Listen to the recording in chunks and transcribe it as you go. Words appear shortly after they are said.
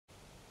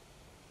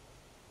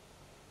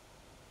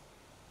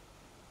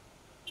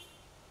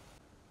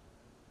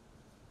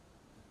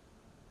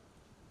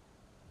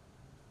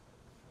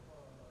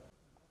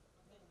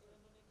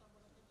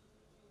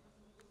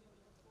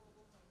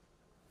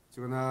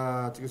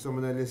Tsukuna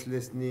tsikisomana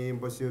les ni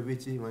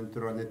Bosiovici,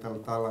 Manturane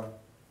Taltala,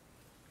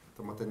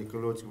 Tomata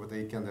Nicoloch, but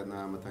I can't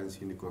na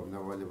Matansiniko,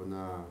 Navali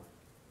na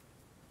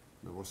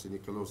was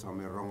Nicolos, I'm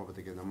wrong, but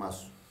again a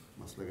mas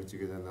like a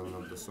chicken and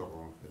not the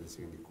song, and the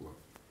Singapore.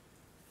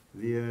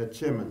 The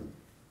chairman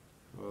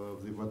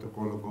of the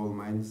Vatukaula Gold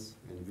Mines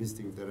and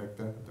visiting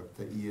director,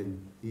 Dr.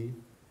 Ian E.,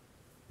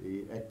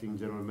 the acting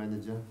general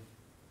manager,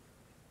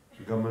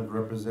 government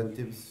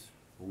representatives,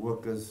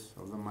 workers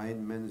of the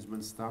mine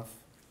management staff,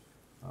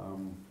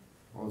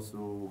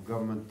 also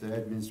government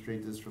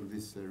administrators from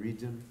this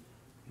region,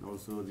 and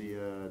also the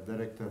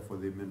director for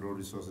the Mineral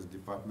Resources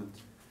Department.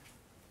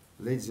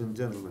 Ladies and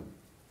gentlemen,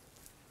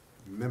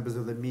 members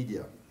of the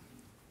media,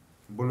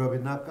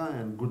 Bulabinaka,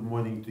 and good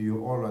morning to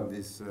you all on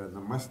this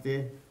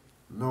Namaste,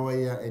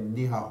 Noaya, and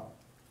Nihao,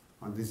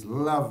 on this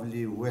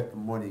lovely wet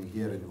morning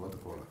here in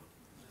Vatukaula.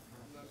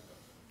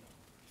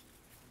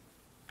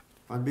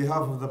 On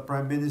behalf of the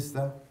Prime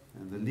Minister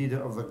and the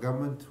leader of the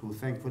government, who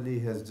thankfully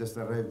has just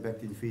arrived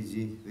back in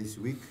Fiji this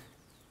week,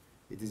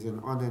 it is an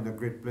honor and a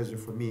great pleasure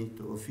for me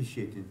to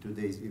officiate in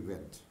today's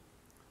event.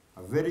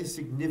 A very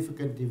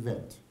significant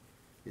event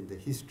in the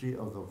history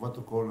of the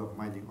Vatukaula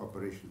mining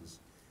operations,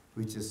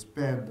 which has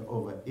spanned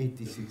over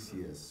 86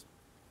 years.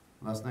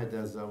 Last night,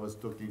 as I was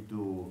talking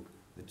to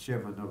the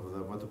chairman of the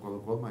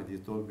Vatukaula gold mine, he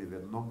told me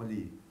that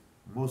normally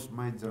most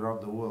mines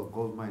around the world,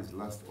 gold mines,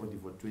 last only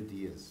for 20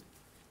 years.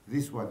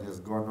 This one has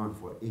gone on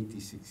for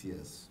 86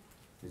 years.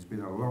 It's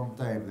been a long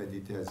time that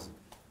it has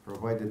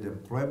provided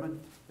employment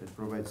and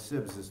provided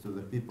services to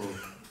the people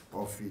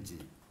of Fiji.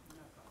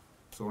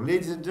 So,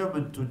 ladies and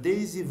gentlemen,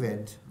 today's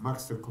event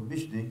marks the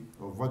commissioning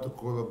of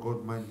Vatukaula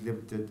Gold Mine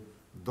Limited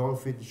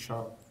Dolphin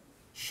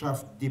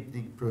Shaft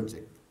Deepening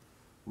Project,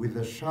 with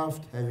the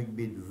shaft having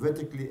been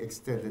vertically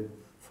extended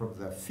from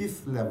the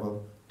 5th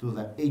level to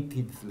the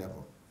 18th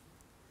level.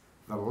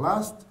 The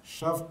last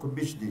shaft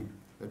commissioning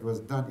that was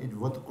done in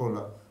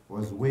Vatukaula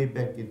was way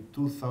back in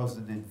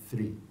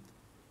 2003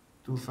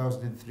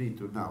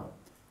 to now,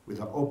 with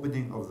the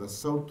opening of the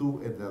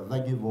Sautu and the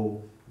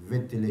Lagivo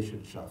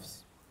ventilation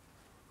shafts.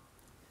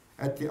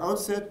 At the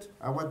outset,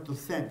 I want to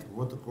thank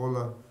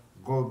Vatukaula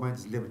Gold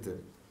Mines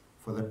Limited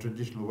for the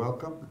traditional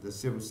welcome, the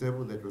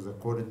sevu that was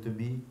accorded to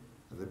me,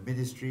 the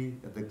ministry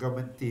and the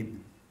government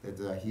team that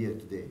are here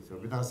today. So,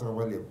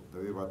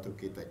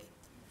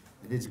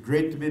 and it's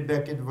great to be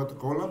back in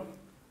Vatukaula.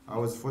 I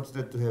was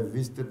fortunate to have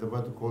visited the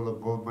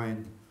Vatukaula Gold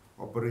Mine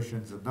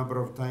operations a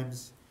number of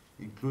times,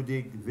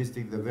 including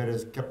visiting the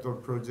various capital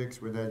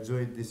projects when I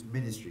joined this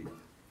ministry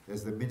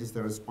as the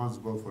minister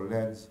responsible for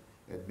lands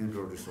and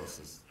mineral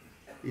resources.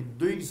 In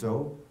doing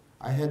so,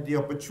 I had the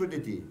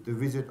opportunity to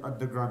visit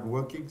underground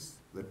workings,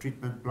 the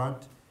treatment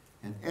plant,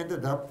 and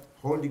ended up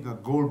holding a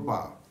gold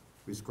bar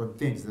which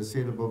contains the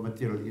saleable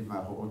material in my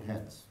own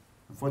hands.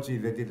 Unfortunately,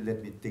 they didn't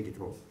let me take it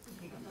home.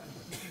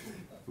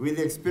 With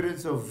the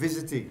experience of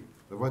visiting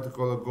the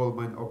Vatukaula Gold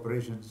Mine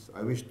operations,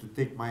 I wish to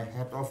take my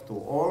hat off to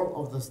all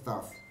of the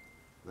staff,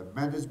 the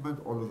management,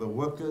 all of the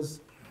workers,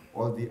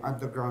 all the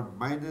underground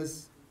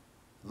miners,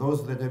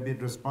 those that have been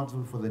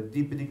responsible for the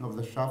deepening of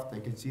the shaft. I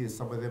can see that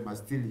some of them are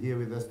still here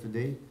with us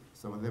today.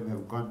 Some of them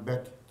have gone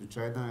back to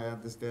China, I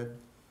understand.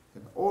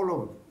 And all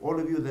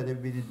of you that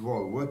have been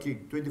involved,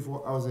 working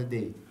 24 hours a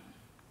day,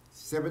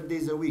 7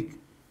 days a week,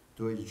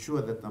 to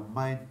ensure that the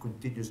mine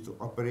continues to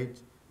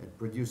operate and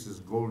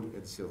produces gold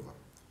and silver.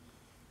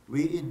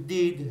 We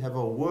indeed have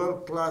a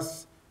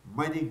world-class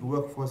mining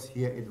workforce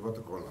here in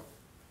Vatukaula.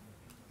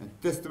 And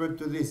testament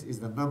to this is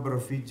the number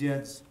of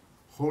Fijians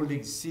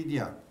holding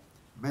senior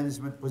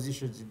management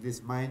positions in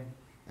this mine,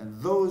 and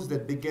those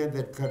that began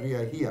their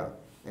career here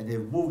and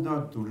have moved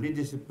on to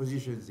leadership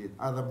positions in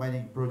other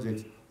mining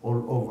projects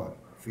all over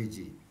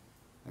Fiji.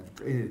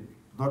 And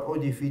not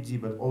only Fiji,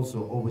 but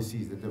also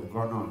overseas that have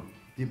gone on,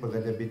 people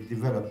that have been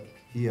developed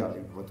here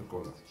in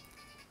Vatukaula.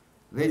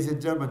 Ladies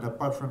and gentlemen,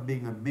 apart from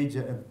being a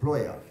major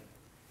employer,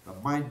 the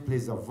mine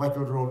plays a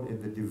vital role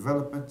in the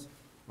development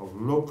of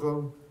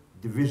local,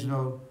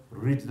 divisional,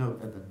 regional,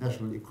 and the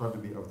national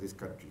economy of this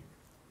country.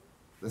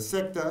 The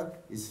sector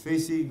is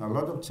facing a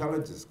lot of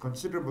challenges,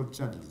 considerable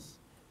challenges,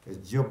 as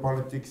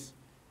geopolitics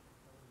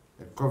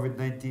and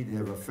COVID-19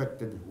 have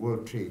affected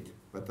world trade.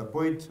 But the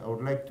point I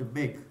would like to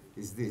make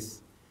is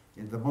this: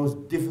 in the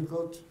most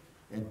difficult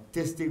and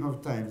testing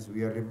of times,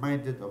 we are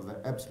reminded of the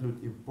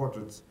absolute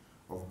importance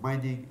of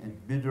mining and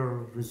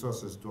mineral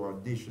resources to our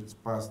nation's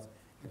past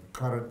and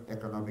current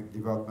economic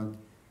development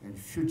and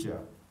future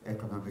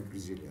economic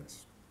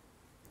resilience.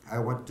 I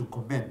want to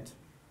commend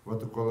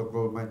Vatukaula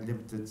Gold Mine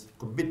Limited's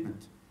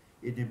commitment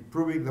in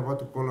improving the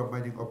Vatukaula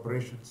mining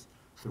operations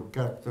through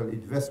capital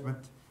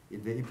investment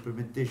in the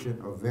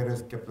implementation of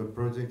various capital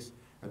projects,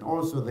 and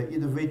also the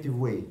innovative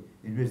way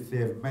in which they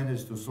have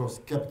managed to source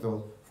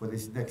capital for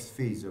this next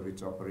phase of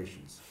its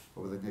operations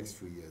over the next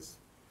few years.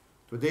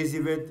 Today's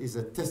event is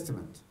a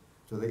testament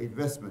to the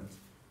investment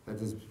that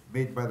is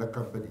made by the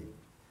company,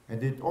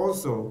 and it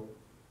also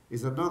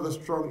is another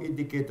strong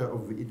indicator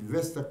of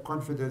investor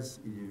confidence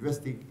in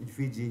investing in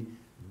Fiji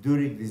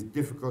during this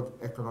difficult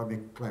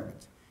economic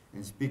climate.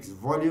 and speaks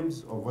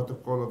volumes of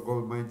Vatukaula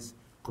Gold Mine's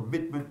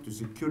commitment to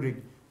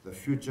securing the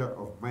future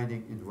of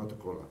mining in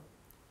Vatukaula.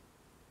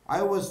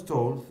 I was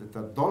told that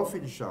the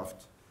Dolphin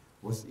shaft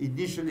was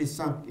initially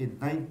sunk in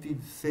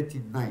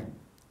 1939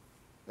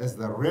 as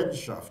the Red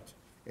shaft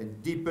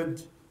and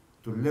deepened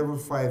to level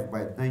 5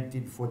 by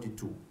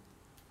 1942.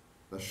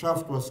 The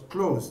shaft was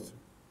closed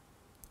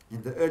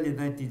in the early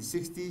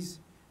 1960s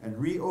and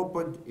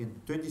reopened in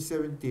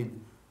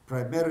 2017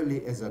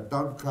 primarily as a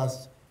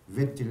downcast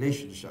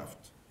ventilation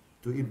shaft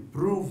to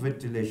improve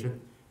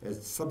ventilation and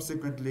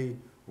subsequently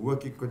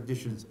working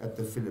conditions at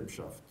the Phillips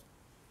shaft.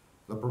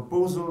 The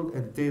proposal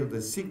entailed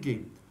the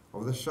sinking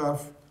of the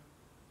shaft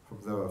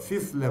from the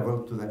 5th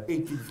level to the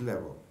 18th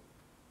level.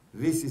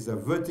 This is a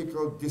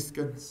vertical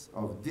distance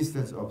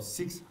of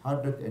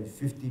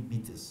 650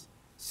 meters.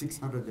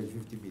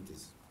 650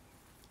 meters.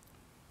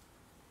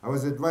 I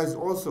was advised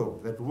also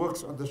that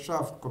works on the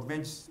shaft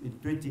commenced in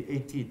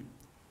 2018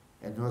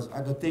 and was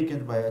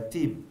undertaken by a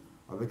team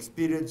of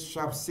experienced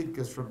shaft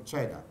sinkers from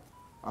China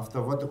after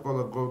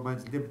Vatukaula Gold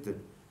Mines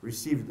Limited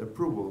received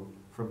approval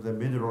from the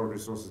Mineral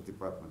Resources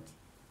Department.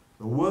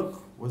 The work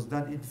was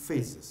done in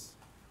phases,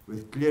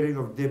 with clearing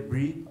of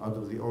debris out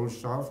of the old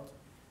shaft,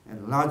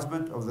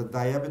 enlargement of the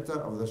diameter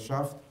of the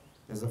shaft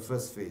as a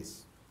first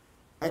phase.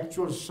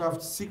 Actual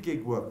shaft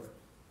sinking work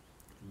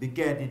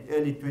began in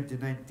early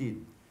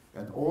 2019,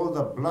 and all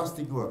the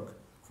blasting work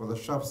for the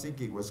shaft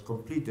sinking was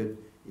completed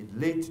in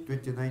late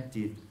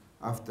 2019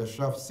 after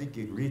shaft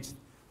sinking reached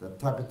the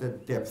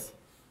targeted depth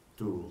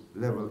to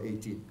level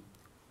 18.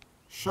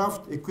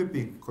 Shaft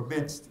equipping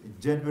commenced in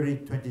January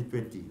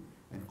 2020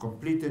 and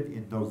completed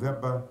in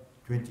November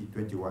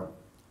 2021.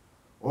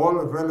 All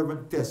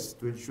relevant tests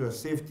to ensure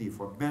safety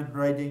for man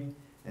riding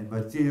and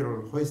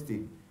material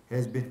hoisting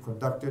has been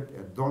conducted,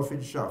 and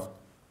Dolphin shaft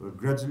will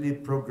gradually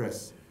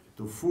progress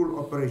to full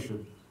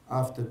operation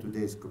after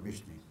today's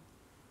commissioning.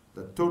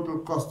 The total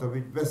cost of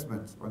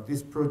investment on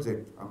this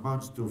project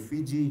amounts to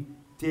Fiji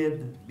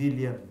 $10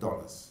 million,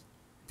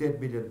 $10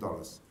 million,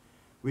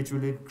 which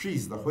will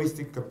increase the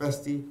hoisting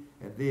capacity,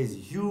 and there is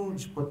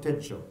huge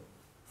potential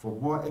for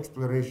more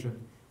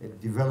exploration and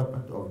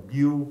development of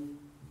new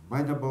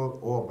mineable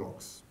ore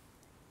blocks.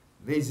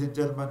 Ladies and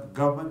gentlemen,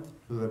 government,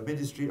 through the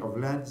Ministry of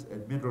Lands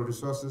and Mineral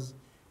Resources,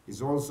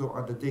 is also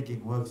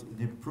undertaking works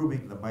in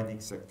improving the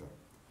mining sector.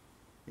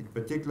 In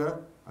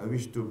particular, I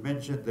wish to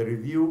mention the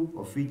review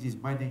of Fiji's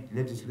mining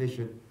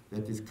legislation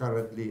that is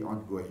currently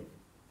ongoing.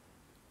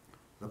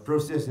 The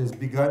process has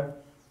begun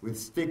with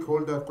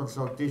stakeholder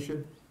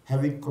consultation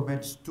having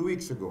commenced 2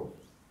 weeks ago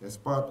as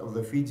part of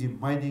the Fiji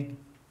Mining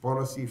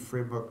Policy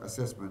Framework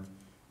Assessment,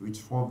 which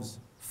forms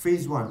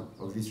phase 1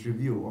 of this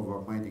review of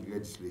our mining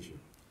legislation.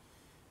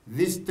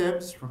 This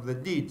stems from the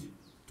need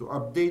to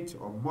update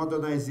or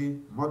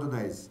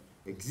modernize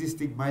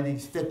existing mining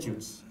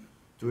statutes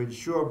to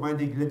ensure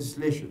mining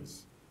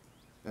legislations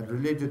and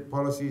related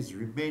policies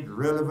remain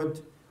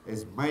relevant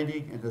as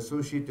mining and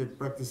associated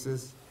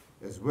practices,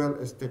 as well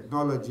as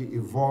technology,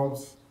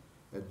 evolves,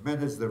 and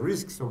manage the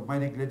risks of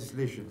mining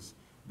legislations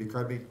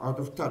becoming out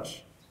of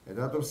touch and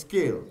out of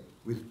scale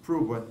with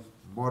proven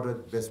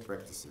modern best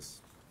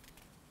practices.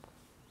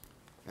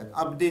 An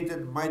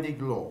updated mining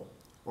law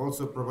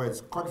also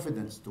provides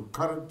confidence to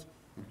current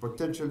and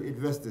potential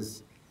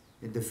investors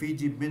in the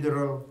Fiji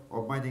mineral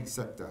or mining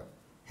sector,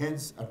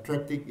 hence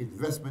attracting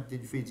investment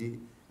in Fiji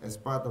as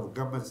part of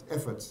government's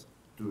efforts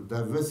to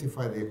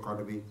diversify the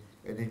economy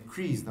and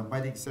increase the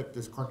mining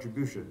sector's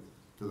contribution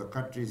to the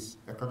country's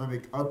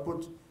economic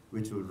output,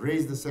 which will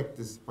raise the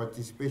sector's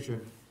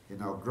participation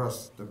in our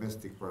gross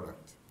domestic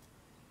product.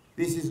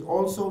 This is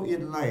also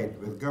in line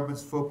with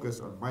government's focus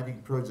on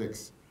mining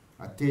projects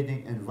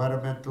attaining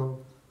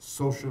environmental,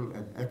 social,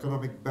 and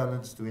economic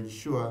balance to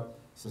ensure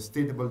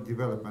sustainable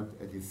development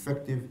and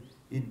effective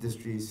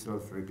industry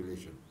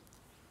self-regulation.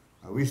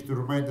 I wish to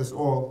remind us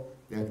all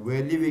that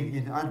we're living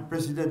in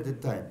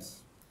unprecedented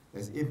times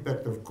as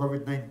impact of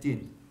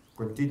COVID-19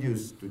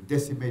 continues to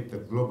decimate the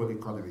global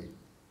economy.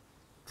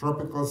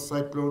 Tropical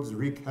cyclones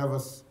wreak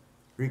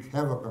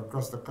havoc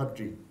across the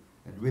country,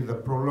 and with the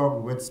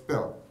prolonged wet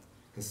spell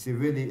has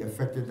severely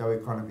affected our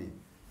economy.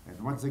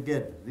 And once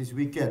again, this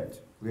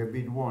weekend, we have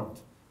been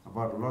warned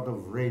about a lot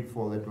of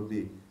rainfall that will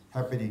be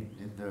happening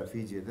in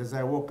Fiji. And as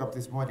I woke up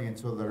this morning and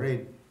saw the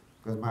rain,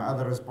 because my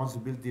other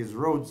responsibility is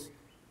roads,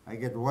 I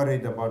get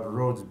worried about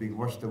roads being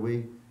washed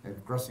away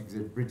and crossings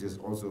and bridges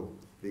also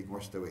being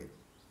washed away.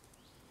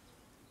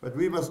 But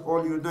we must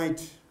all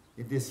unite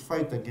in this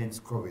fight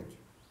against COVID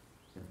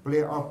and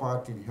play our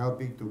part in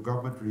helping to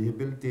government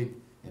rehabilitate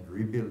and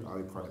rebuild our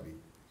economy.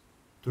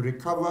 To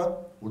recover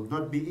would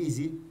not be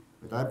easy,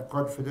 but I'm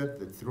confident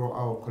that through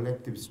our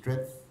collective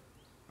strength,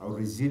 our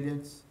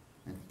resilience,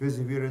 and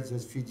perseverance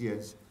as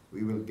Fijians,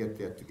 we will get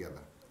there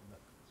together.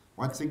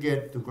 Once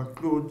again, to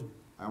conclude,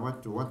 I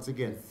want to once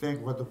again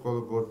thank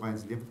Vatukaula Gold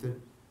Mines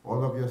Limited,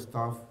 all of your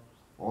staff,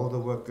 all the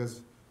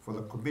workers for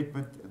the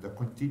commitment and the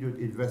continued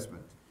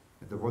investment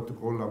in the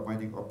Vatukaula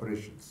mining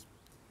operations,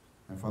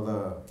 and for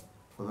the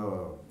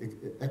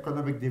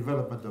economic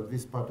development of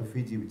this part of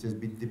Fiji, which has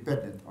been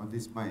dependent on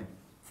this mine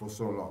for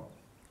so long.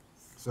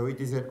 So it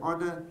is an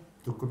honor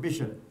to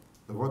commission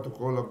the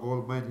Vatukaula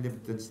Gold Mine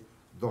Limited's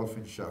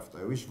Dolphin shaft.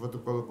 I wish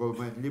Vatukaula Gold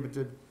Mine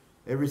Limited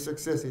every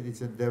success in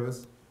its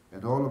endeavors,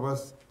 and all of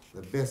us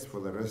the best for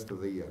the rest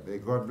of the year. May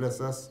God bless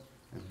us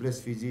and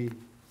bless Fiji.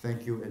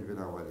 Thank you, and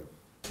Vinawale.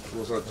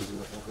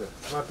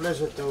 It's my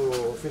pleasure to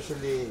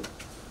officially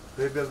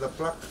reveal the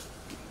plaque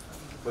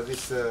for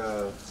this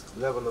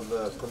level of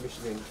the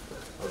commissioning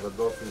of the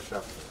Dolphin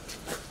shaft.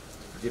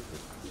 Deeply.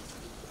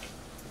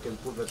 You can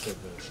put that in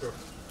there. Sure.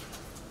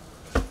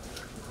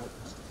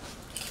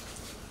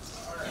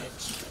 All right.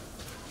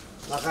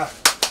 Naka.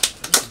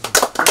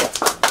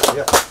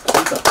 Yeah.